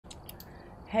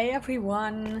Hey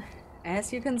everyone!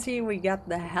 As you can see, we got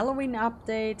the Halloween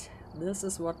update. This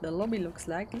is what the lobby looks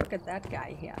like. Look at that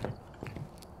guy here.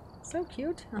 So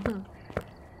cute.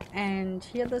 And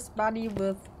here this buddy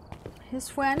with his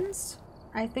friends.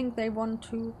 I think they want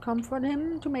to comfort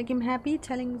him, to make him happy,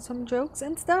 telling some jokes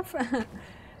and stuff.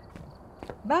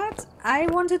 But I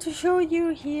wanted to show you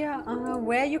here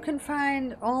where you can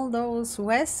find all those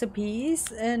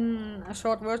recipes in a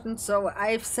short version. So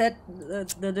I've set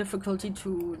the difficulty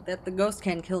to that the ghost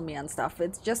can't kill me and stuff.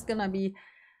 It's just gonna be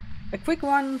a quick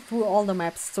one through all the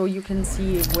maps so you can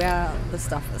see where the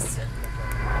stuff is.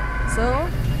 So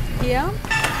here,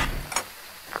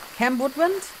 Camp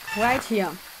Woodwind, right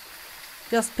here.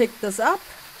 Just pick this up.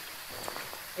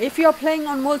 If you're playing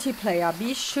on multiplayer,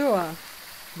 be sure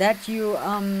that you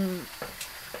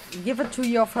give it to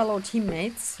your fellow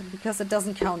teammates, because it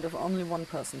doesn't count if only one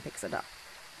person picks it up.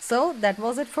 So that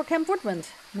was it for Camp Woodwind.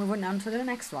 Moving on to the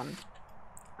next one.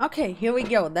 Okay, here we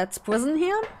go. That's prison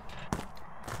here.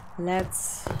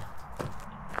 Let's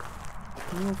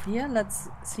move here. Let's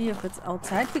see if it's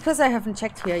outside, because I haven't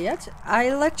checked here yet.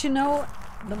 I'll let you know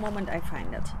the moment I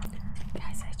find it.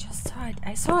 Guys, I just saw it.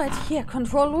 I saw it here.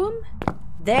 Control room.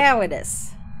 There it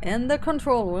is. In the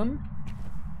control room.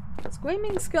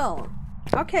 Screaming skull.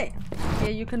 Okay, here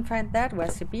you can find that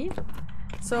recipe.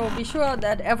 So be sure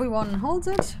that everyone holds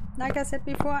it, like I said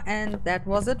before, and that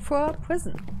was it for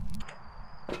prison.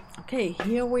 Okay,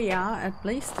 here we are at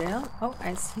Blaisdell. Oh,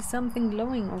 I see something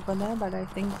glowing over there, but I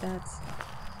think that's...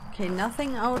 Okay,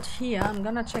 nothing out here. I'm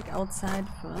gonna check outside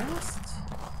first.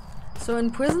 So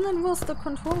in prison it was the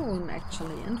control room,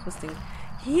 actually. Interesting.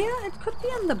 Here it could be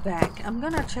in the back. I'm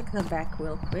gonna check the back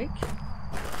real quick.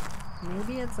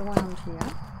 Maybe it's around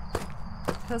here,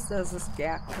 because there's a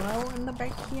scarecrow in the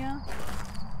back here.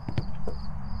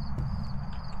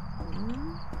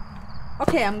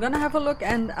 Okay, I'm gonna have a look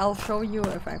and I'll show you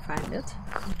if I find it.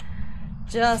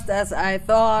 Just as I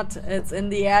thought, it's in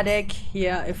the attic.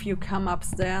 Here, if you come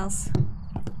upstairs,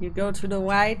 you go to the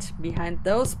right, behind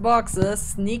those boxes,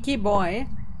 sneaky boy,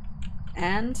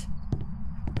 and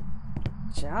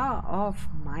Jar of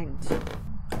Mind.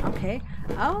 Okay.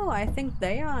 Oh, I think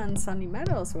they are in Sunny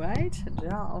Meadows, right?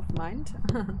 Jar of Mind.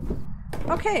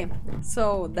 Okay,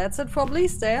 so that's it for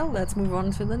Blaisdell. Let's move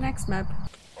on to the next map.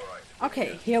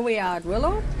 Okay, here we are at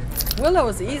Willow. Willow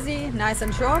is easy, nice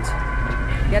and short.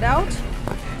 Get out.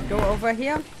 Go over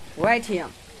here. Right here.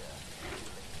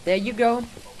 There you go.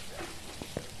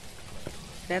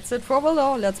 That's it for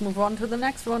Willow. Let's move on to the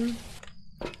next one.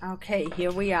 Okay,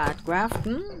 here we are at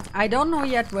Grafton. I don't know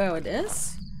yet where it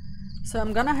is. So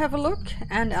I'm gonna have a look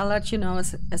and I'll let you know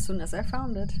as soon as I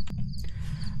found it.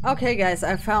 Okay guys,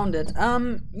 I found it.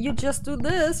 You just do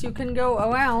this, you can go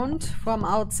around from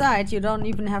outside, you don't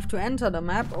even have to enter the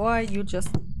map, or you just...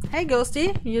 Hey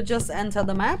Ghosty, you just enter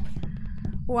the map,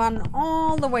 run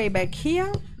all the way back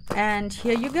here, and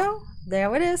here you go.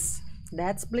 There it is.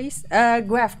 That's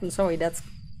Grafton, sorry, that's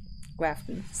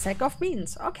Grafton. Sack of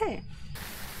beans, okay.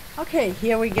 Okay,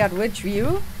 here we got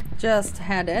Ridgeview. Just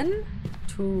head in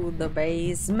to the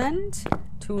basement,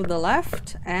 to the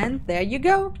left, and there you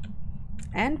go.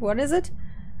 And what is it?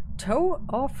 Toe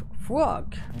of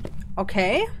Frog.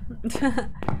 Okay.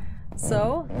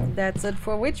 So that's it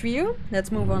for Ridgeview. Let's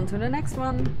move on to the next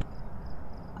one.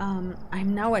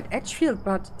 I'm now at Edgefield,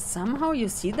 but somehow you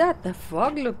see that the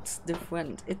frog looks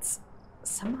different. It's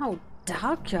somehow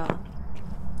darker.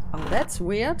 Oh, that's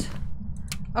weird.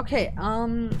 Okay,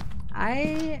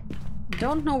 I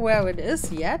don't know where it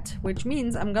is yet, which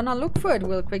means I'm gonna look for it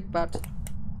real quick, but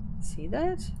see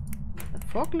that? The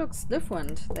frog looks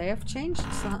different. They have changed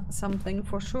something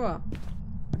for sure.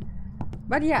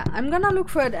 But yeah, I'm gonna look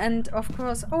for it, and of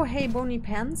course... Oh, hey, Bony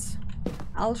Pants.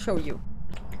 I'll show you.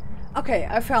 Okay,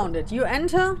 I found it. You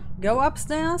enter, go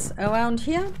upstairs, around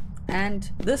here,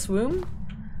 and this room.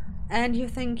 And you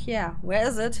think, yeah, where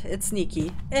is it? It's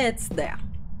sneaky. It's there.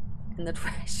 In the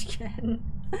trash can.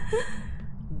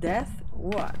 Death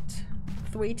what?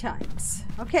 3 times.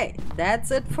 Okay,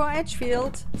 that's it for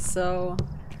Edgefield. So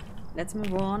let's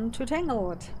move on to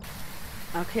Tanglewood.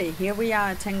 Okay, here we are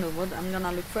at Tanglewood. I'm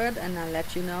gonna look for it and I'll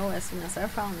let you know as soon as I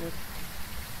found it.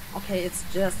 Okay, it's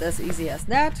just as easy as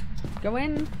that. Go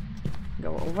in,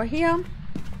 go over here,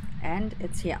 and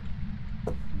it's here.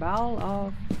 Bowl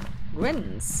of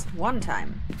Grins, 1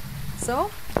 time.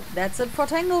 So that's it for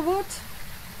Tanglewood.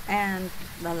 And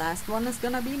the last one is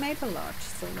gonna be Maple Lodge,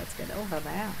 so let's get over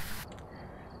there.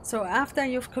 So after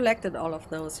you've collected all of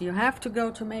those, you have to go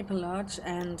to Maple Lodge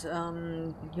and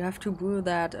you have to brew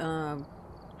that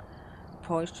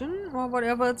potion or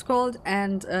whatever it's called.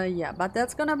 And yeah, but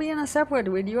that's gonna be in a separate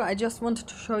video. I just wanted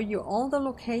to show you all the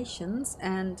locations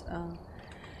and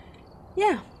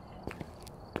yeah,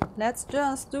 let's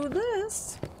just do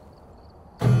this.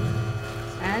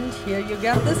 And here you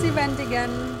get this event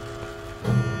again.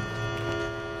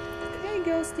 Hey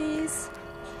ghosties.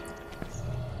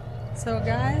 So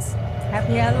guys,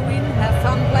 happy Halloween, have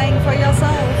fun playing for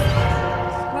yourself.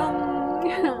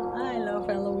 I love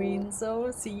Halloween,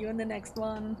 so see you in the next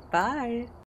one. Bye.